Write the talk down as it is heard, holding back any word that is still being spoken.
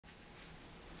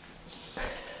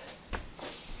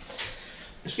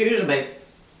Excuse me.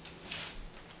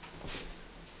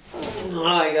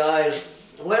 Hi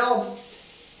guys. Well,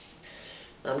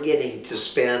 I'm getting to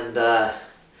spend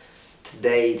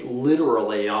today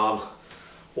literally on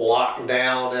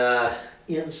lockdown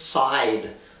inside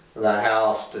the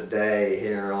house today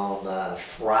here on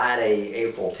Friday,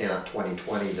 April 10th,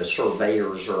 2020. The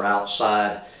surveyors are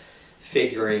outside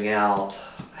figuring out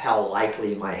how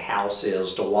likely my house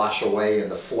is to wash away in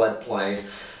the floodplain.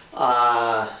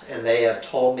 And they have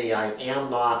told me I am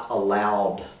not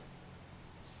allowed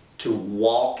to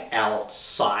walk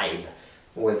outside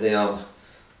with them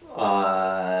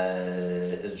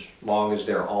as long as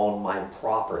they're on my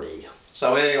property.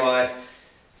 So anyway,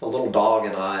 the little dog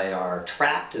and I are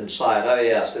trapped inside. Oh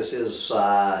yes, this is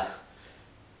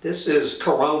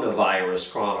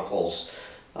Coronavirus Chronicles.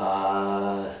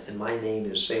 And my name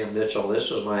is Sam Mitchell.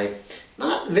 This is my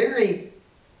not very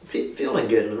feeling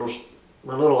good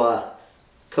my little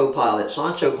co-pilot.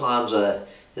 Sancho Panza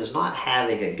is not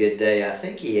having a good day. I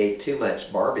think he ate too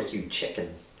much barbecue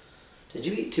chicken. Did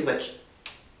you eat too much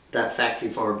that factory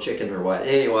farm chicken or what?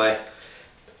 Anyway,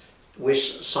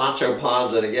 wish Sancho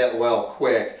Panza to get well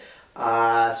quick.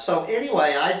 So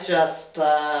anyway, I just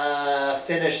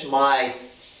finished my,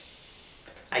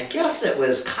 I guess it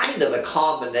was kind of a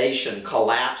combination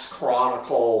Collapse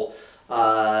Chronicle,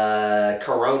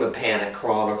 Coronapanic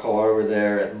Chronicle over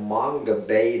there at Manga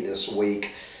Bay this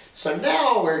week. So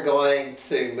now we're going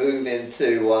to move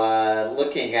into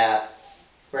looking at,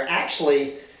 we're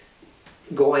actually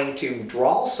going to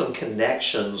draw some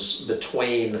connections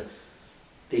between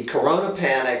the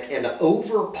Coronapanic and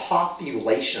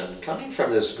overpopulation coming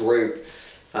from this group,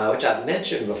 which I've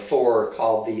mentioned before,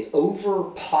 called the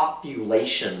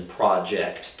Overpopulation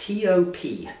Project,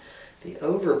 TOP, the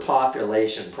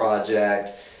Overpopulation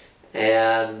Project.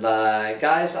 And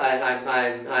guys,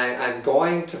 I'm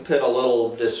going to put a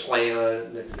little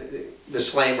disclaimer,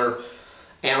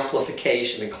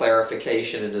 amplification and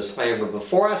clarification and disclaimer.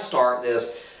 Before I start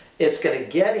this, it's going to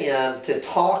get into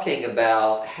talking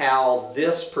about how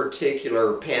this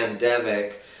particular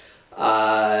pandemic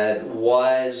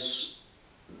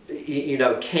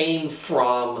came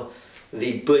from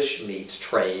the bushmeat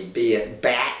trade, be it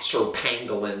bats or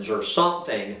pangolins or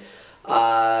something.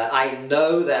 I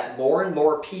know that more and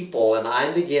more people, and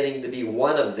I'm beginning to be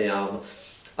one of them,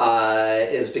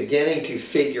 is beginning to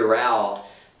figure out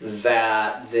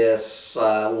that this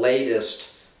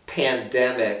latest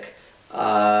pandemic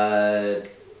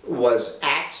was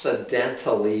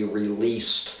accidentally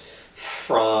released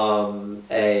from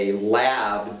a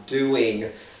lab doing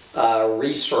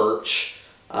research.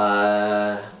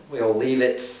 We'll leave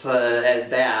it at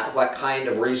that. What kind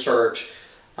of research?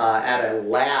 At a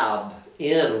lab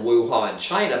in Wuhan,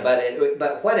 China,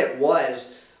 but what it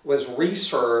was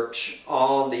research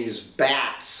on these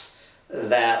bats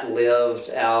that lived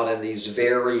out in these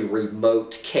very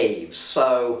remote caves.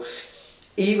 So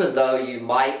even though you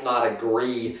might not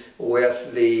agree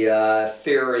with the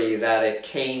theory that it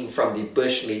came from the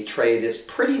bushmeat trade, it's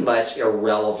pretty much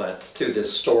irrelevant to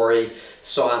this story.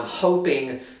 So I'm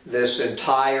hoping this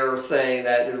entire thing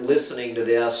that you're listening to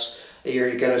this,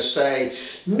 you're going to say,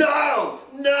 no,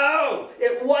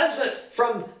 it wasn't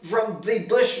from the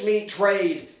bushmeat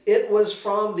trade. It was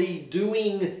from the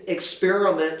doing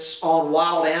experiments on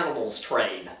wild animals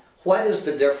trade. What is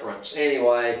the difference?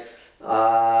 Anyway,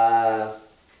 what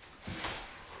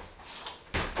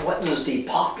does the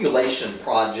Population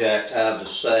Project have to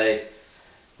say?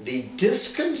 The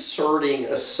disconcerting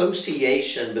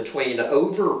association between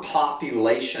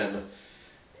overpopulation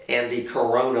and the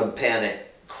Coronapanic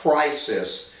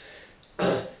Crisis.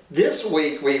 This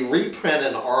week we reprint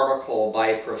an article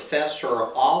by Professor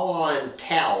Alon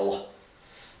Tal,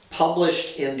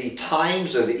 published in the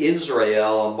Times of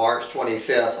Israel on March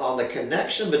 25th, on the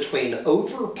connection between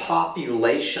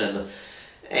overpopulation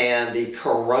and the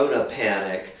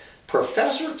Coronapanic.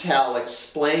 Professor Tal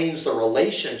explains the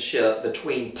relationship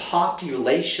between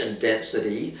population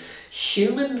density,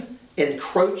 human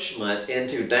encroachment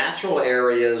into natural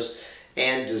areas,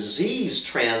 and disease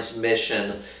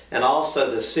transmission, and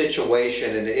also the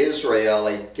situation in Israel,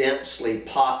 a densely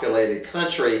populated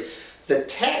country. The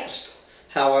text,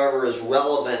 however, is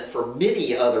relevant for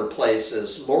many other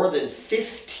places. More than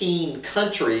 15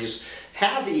 countries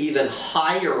have even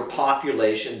higher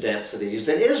population densities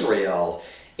than Israel,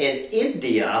 and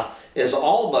India is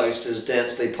almost as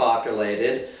densely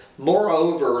populated.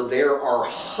 Moreover, there are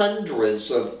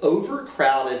hundreds of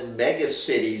overcrowded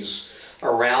megacities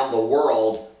around the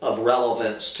world of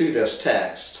relevance to this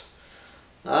text.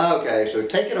 Okay, so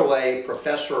take it away,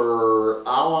 Professor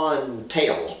Alon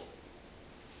Tal.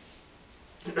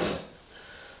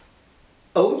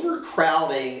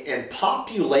 Overcrowding and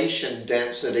population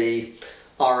density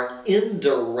are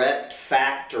indirect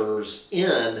factors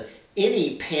in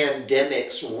any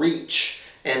pandemic's reach,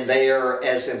 and they are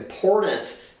as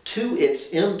important to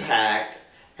its impact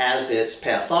as its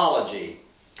pathology.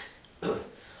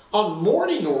 On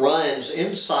morning runs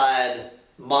inside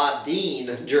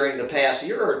Modine during the past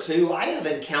year or two, I have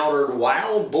encountered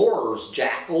wild boars,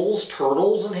 jackals,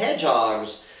 turtles, and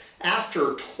hedgehogs.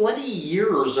 After 20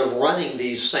 years of running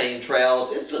these same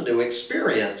trails, it's a new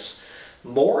experience.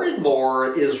 More and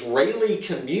more Israeli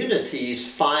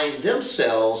communities find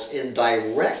themselves in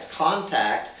direct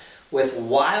contact with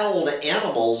wild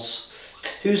animals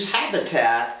whose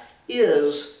habitat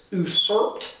is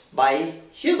usurped by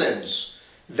humans.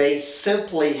 They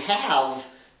simply have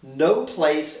no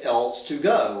place else to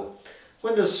go.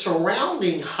 When the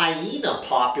surrounding hyena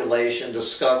population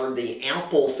discovered the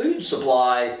ample food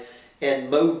supply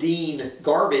in Modine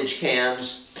garbage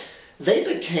cans, they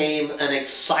became an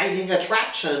exciting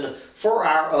attraction for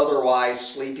our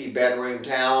otherwise sleepy bedroom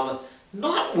town,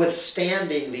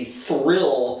 notwithstanding the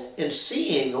thrill in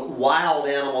seeing wild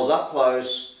animals up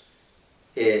close.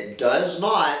 It does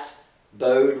not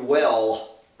bode well.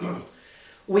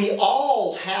 We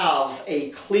all have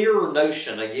a clear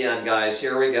notion, again guys,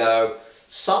 here we go.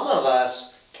 Some of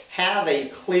us have a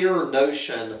clear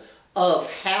notion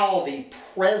of how the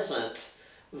present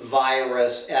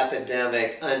virus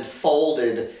epidemic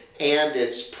unfolded and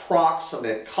its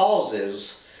proximate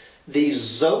causes. The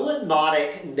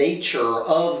zoonotic nature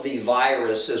of the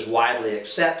virus is widely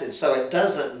accepted, so it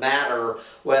doesn't matter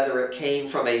whether it came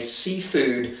from a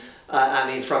seafood,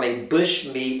 from a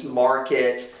bushmeat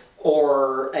market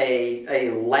or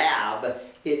a lab.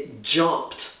 It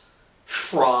jumped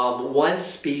from one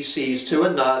species to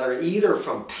another, either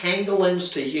from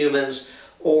pangolins to humans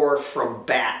or from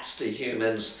bats to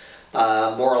humans,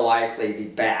 more likely the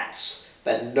bats,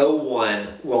 but no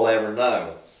one will ever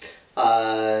know.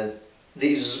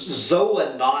 The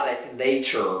zoonotic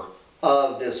nature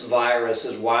of this virus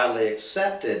is widely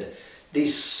accepted. The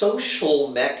social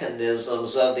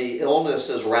mechanisms of the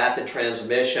illness's rapid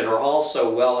transmission are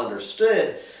also well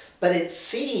understood, but it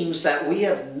seems that we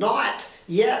have not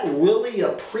yet really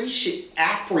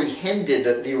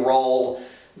apprehended the role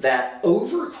that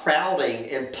overcrowding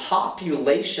and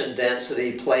population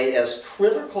density play as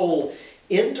critical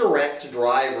indirect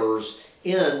drivers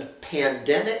in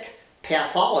pandemic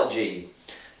pathology.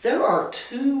 There are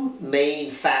two main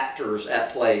factors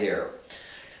at play here.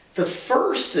 The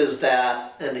first is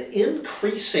that an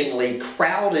increasingly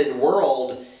crowded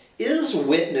world is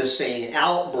witnessing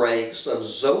outbreaks of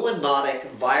zoonotic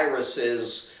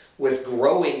viruses with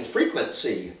growing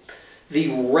frequency. The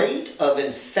rate of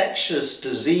infectious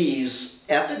disease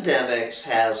epidemics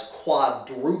has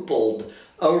quadrupled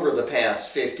over the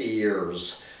past 50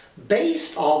 years.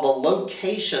 Based on the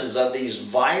locations of these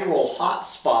viral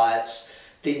hotspots,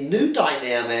 the new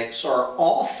dynamics are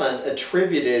often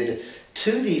attributed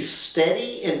to the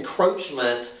steady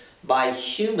encroachment by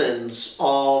humans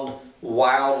on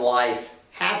wildlife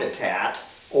habitat,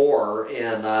 or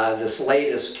in this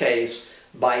latest case,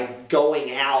 by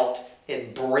going out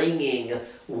and bringing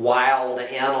wild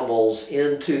animals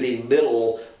into the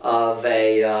middle of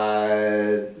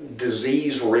a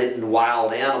disease-ridden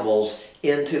wild animals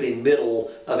into the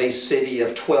middle of a city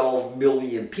of 12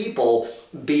 million people,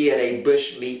 be it a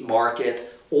bushmeat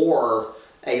market or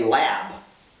a lab.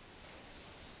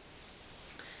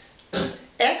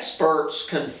 Experts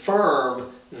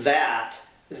confirm that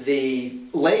the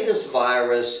latest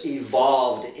virus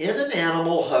evolved in an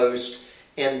animal host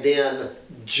and then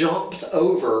jumped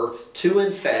over to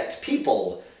infect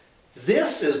people.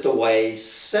 This is the way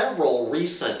several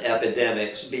recent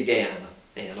epidemics began,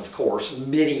 and of course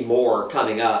many more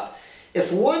coming up.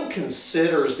 If one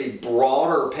considers the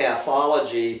broader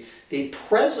pathology, the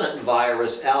present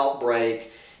virus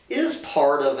outbreak is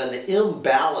part of an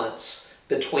imbalance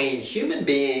between human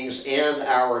beings and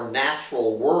our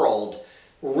natural world.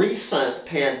 Recent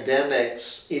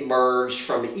pandemics emerged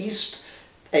from East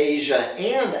Asia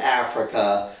and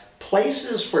Africa,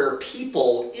 places where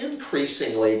people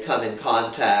increasingly come in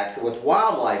contact with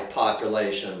wildlife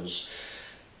populations.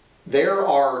 There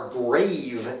are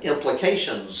grave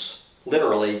implications,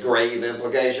 literally grave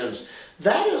implications.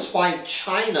 That is why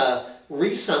China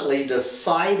recently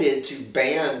decided to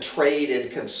ban trade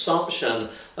and consumption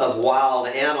of wild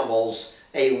animals,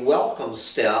 a welcome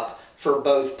step for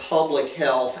both public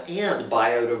health and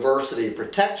biodiversity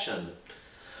protection.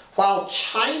 While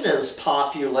China's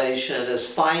population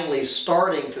is finally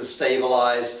starting to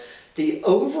stabilize, the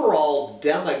overall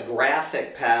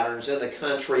demographic patterns in the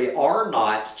country are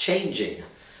not changing.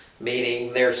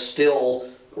 meaning they're still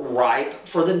ripe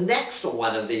for the next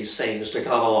one of these things to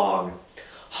come along.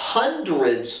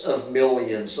 Hundreds of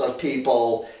millions of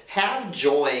people have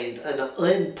joined an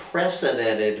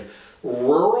unprecedented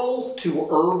rural to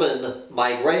urban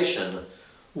migration.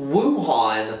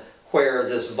 Wuhan, where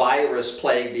this virus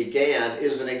plague began,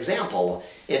 is an example.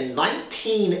 In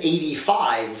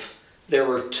 1985, there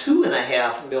were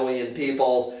 2.5 million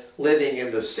people living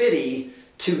in the city.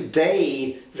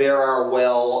 Today, there are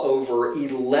well over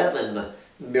 11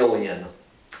 million.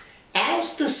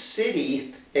 As the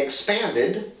city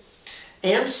expanded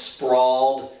and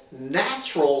sprawled,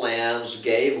 natural lands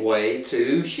gave way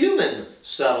to human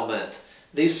settlement.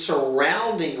 The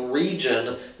surrounding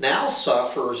region now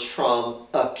suffers from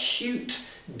acute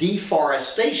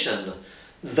deforestation.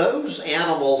 Those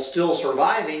animals still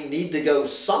surviving need to go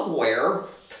somewhere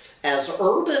as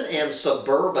urban and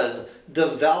suburban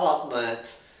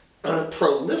development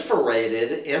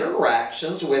proliferated.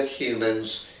 Interactions with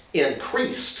humans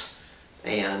increased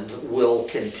and will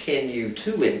continue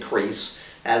to increase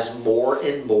as more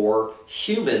and more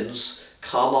humans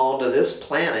come onto this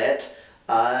planet,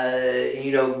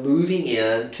 moving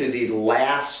into the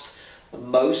last,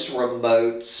 most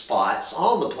remote spots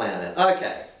on the planet.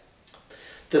 Okay.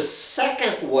 The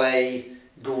second way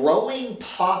growing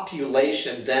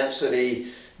population density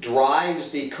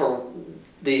drives the corona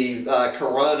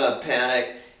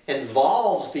panic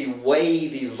involves the way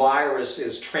the virus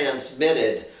is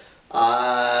transmitted.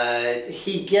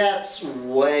 He gets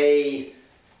way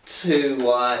too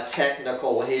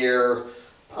technical here.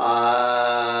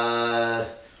 Blah,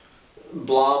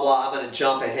 blah. I'm going to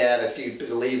jump ahead if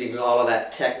you're leaving all of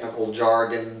that technical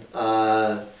jargon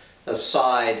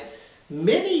aside.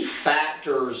 Many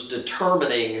factors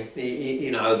determining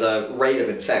the rate of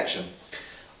infection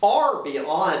are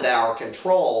beyond our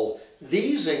control.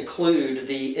 These include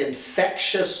the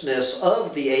infectiousness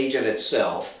of the agent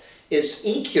itself, its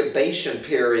incubation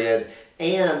period,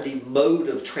 and the mode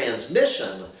of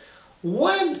transmission.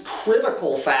 One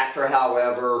critical factor,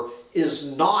 however,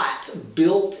 is not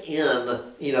built in,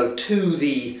 to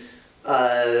the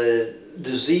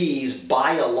disease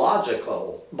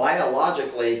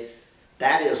biologically.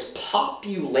 That is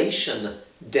population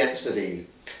density.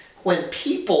 When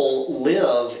people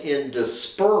live in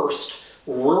dispersed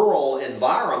rural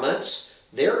environments,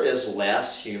 there is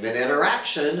less human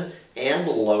interaction and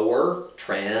lower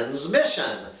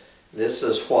transmission. This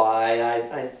is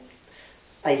why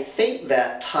I think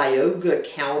that Tioga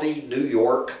County, New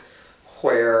York,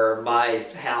 where my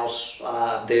house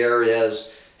there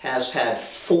is, has had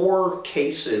 4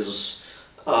 cases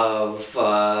of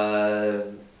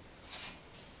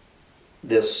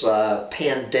this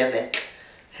pandemic.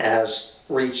 Has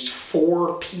reached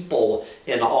 4 people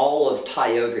in all of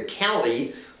Tioga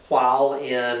County, while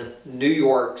in New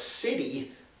York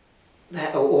City,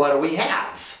 what do we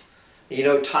have?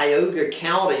 Tioga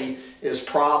County is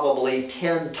probably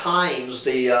 10 times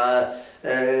the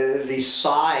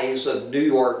size of New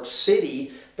York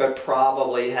City, but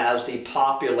probably has the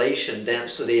population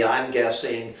density, I'm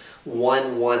guessing,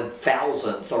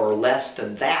 1/1000th or less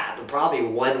than that, probably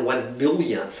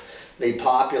 1/1,000,000th the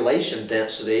population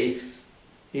density.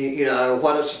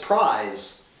 What a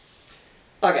surprise.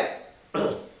 Okay,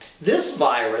 this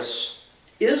virus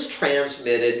is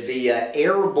transmitted via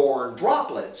airborne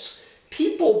droplets.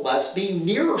 People must be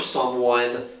near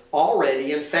someone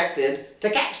already infected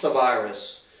to catch the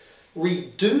virus.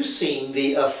 Reducing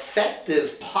the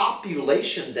effective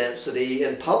population density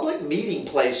in public meeting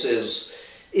places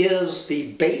is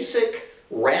the basic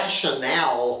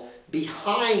rationale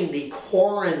behind the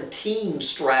quarantine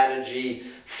strategy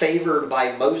favored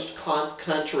by most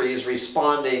countries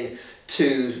responding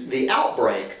to the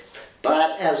outbreak.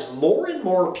 But as more and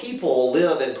more people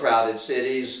live in crowded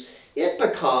cities, it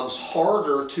becomes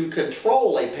harder to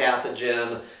control a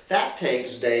pathogen that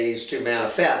takes days to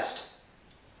manifest.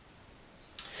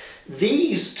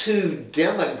 These 2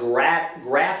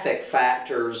 demographic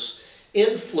factors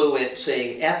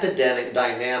influencing epidemic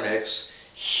dynamics,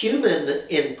 human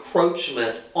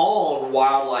encroachment on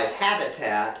wildlife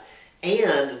habitat,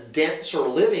 and denser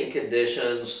living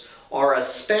conditions are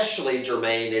especially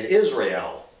germane in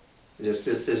Israel. This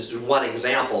is one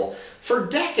example. For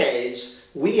decades,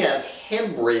 we have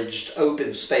hemorrhaged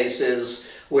open spaces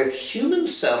with human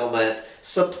settlement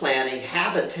supplanting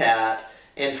habitat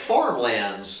and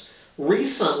farmlands.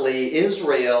 Recently,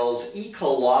 Israel's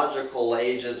Ecological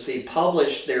Agency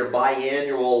published their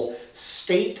biannual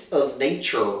State of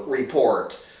Nature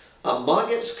report.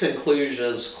 Among its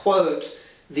conclusions, quote,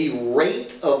 the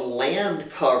rate of land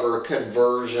cover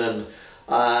conversion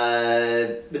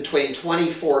between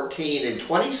 2014 and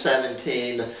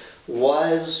 2017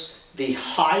 was the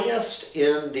highest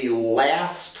in the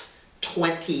last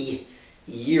 20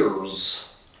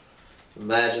 years.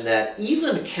 Imagine that.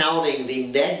 Even counting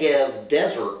the Negev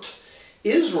desert,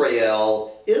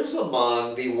 Israel is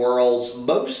among the world's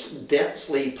most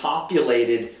densely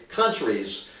populated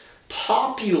countries.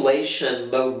 Population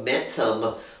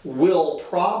momentum will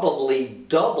probably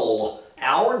double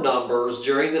our numbers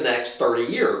during the next 30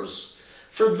 years.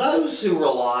 For those who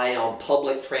rely on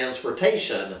public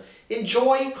transportation,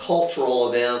 enjoy cultural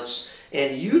events,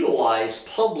 and utilize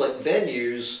public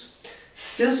venues,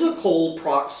 physical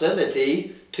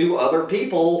proximity to other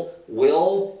people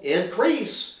will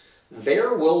increase.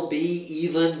 There will be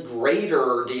even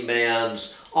greater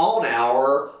demands on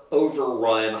our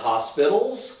overrun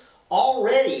hospitals.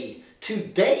 Already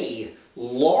today,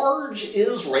 large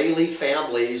Israeli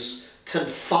families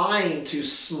confined to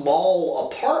small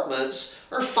apartments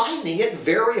are finding it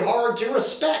very hard to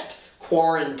respect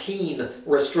quarantine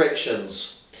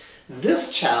restrictions.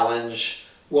 This challenge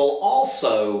will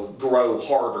also grow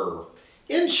harder.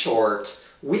 In short,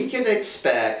 we can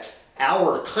expect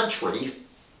our country,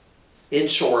 in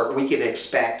short, we can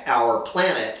expect our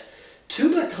planet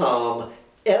to become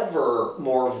ever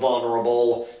more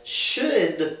vulnerable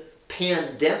should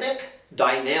pandemic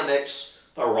dynamics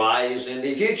arise in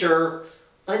the future.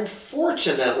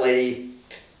 Unfortunately,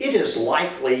 it is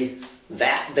likely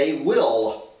that they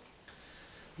will.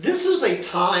 This is a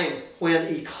time when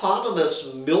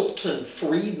economist Milton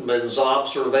Friedman's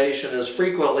observation is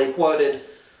frequently quoted,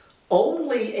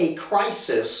 "Only a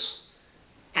crisis,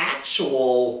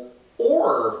 actual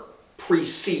or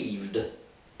perceived,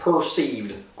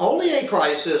 only a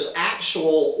crisis,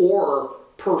 actual or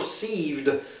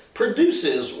perceived,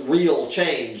 produces real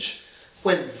change.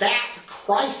 When that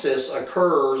crisis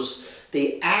occurs,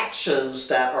 the actions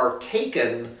that are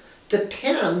taken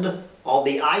depend on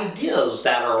the ideas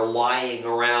that are lying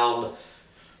around."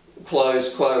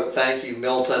 Close quote. Thank you,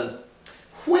 Milton.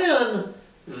 When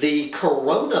the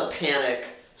corona panic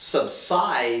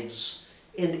subsides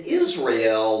and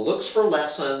Israel looks for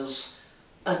lessons,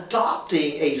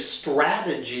 adopting a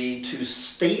strategy to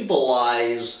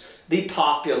stabilize the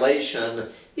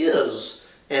population is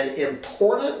an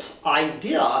important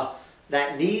idea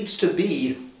that needs to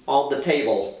be on the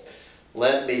table.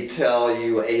 Let me tell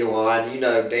you, Alon, you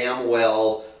know damn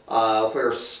well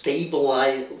where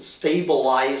stabilizing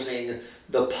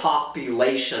the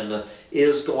population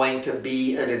is going to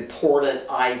be an important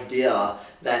idea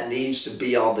that needs to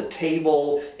be on the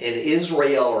table in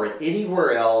Israel or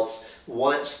anywhere else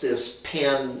once this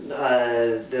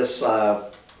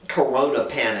corona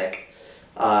panic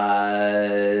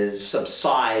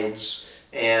subsides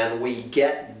and we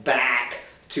get back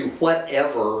to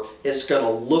whatever it's going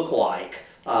to look like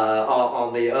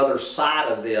on the other side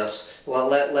of this. Well,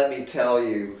 let me tell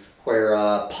you where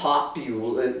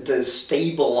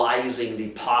stabilizing the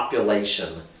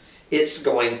population, it's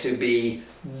going to be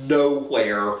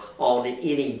nowhere on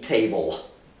any table.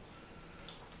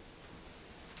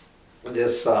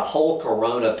 This whole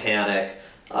corona panic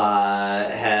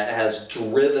has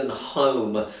driven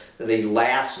home the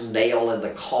last nail in the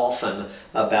coffin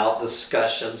about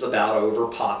discussions about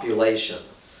overpopulation.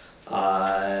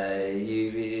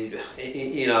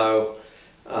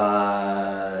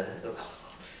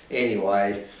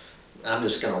 Anyway, I'm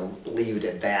just going to leave it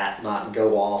at that, not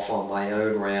go off on my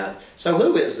own rant. So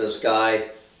who is this guy?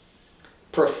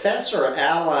 Professor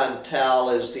Alon Tal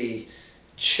is the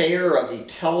chair of the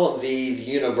Tel Aviv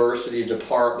University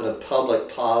Department of Public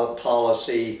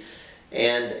Policy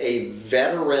and a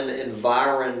veteran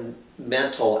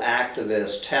environmental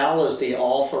activist. Tal is the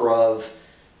author of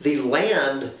 "The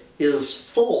Land is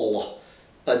Full: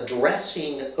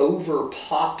 Addressing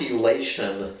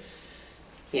Overpopulation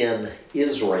in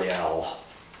Israel."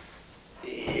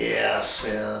 Yes,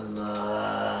 and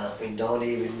we don't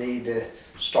even need to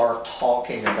start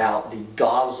talking about the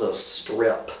Gaza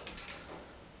Strip.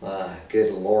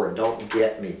 Good Lord, don't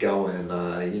get me going.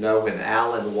 You know, when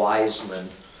Alan Wiseman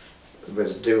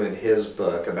was doing his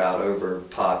book about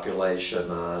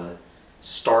overpopulation,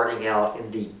 starting out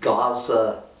in the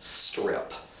Gaza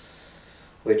Strip,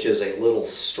 which is a little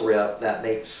strip that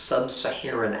makes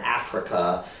sub-Saharan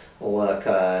Africa look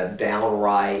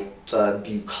downright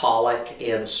bucolic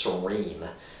and serene.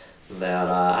 That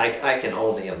I can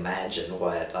only imagine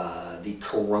what the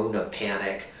corona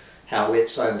panic, how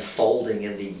it's unfolding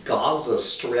in the Gaza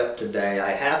Strip today.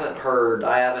 I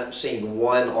haven't seen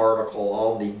one article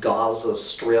on the Gaza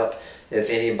Strip. If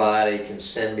anybody can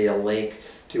send me a link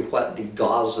to what the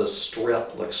Gaza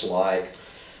Strip looks like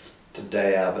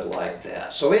today, I would like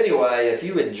that. So anyway, if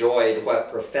you enjoyed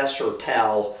what Professor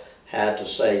Tal had to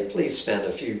say, please spend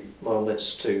a few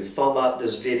moments to thumb up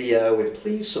this video and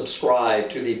please subscribe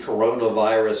to the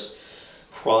Coronavirus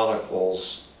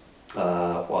Chronicles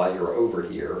while you're over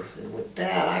here. And with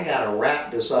that, I gotta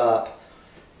wrap this up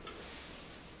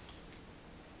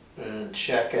and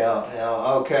check out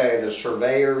how, okay, the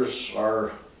surveyors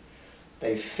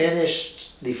they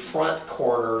finished the front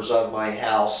corners of my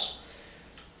house.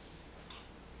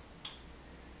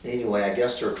 Anyway, I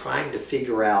guess they're trying to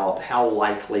figure out how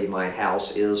likely my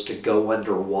house is to go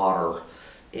underwater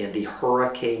in the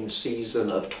hurricane season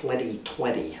of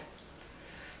 2020.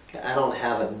 I don't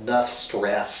have enough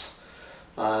stress.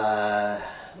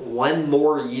 One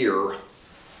more year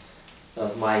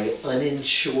of my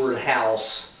uninsured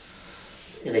house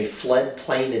in a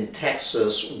floodplain in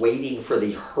Texas waiting for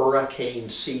the hurricane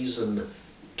season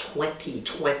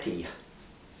 2020.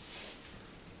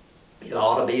 It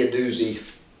ought to be a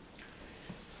doozy.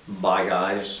 Bye,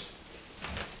 guys.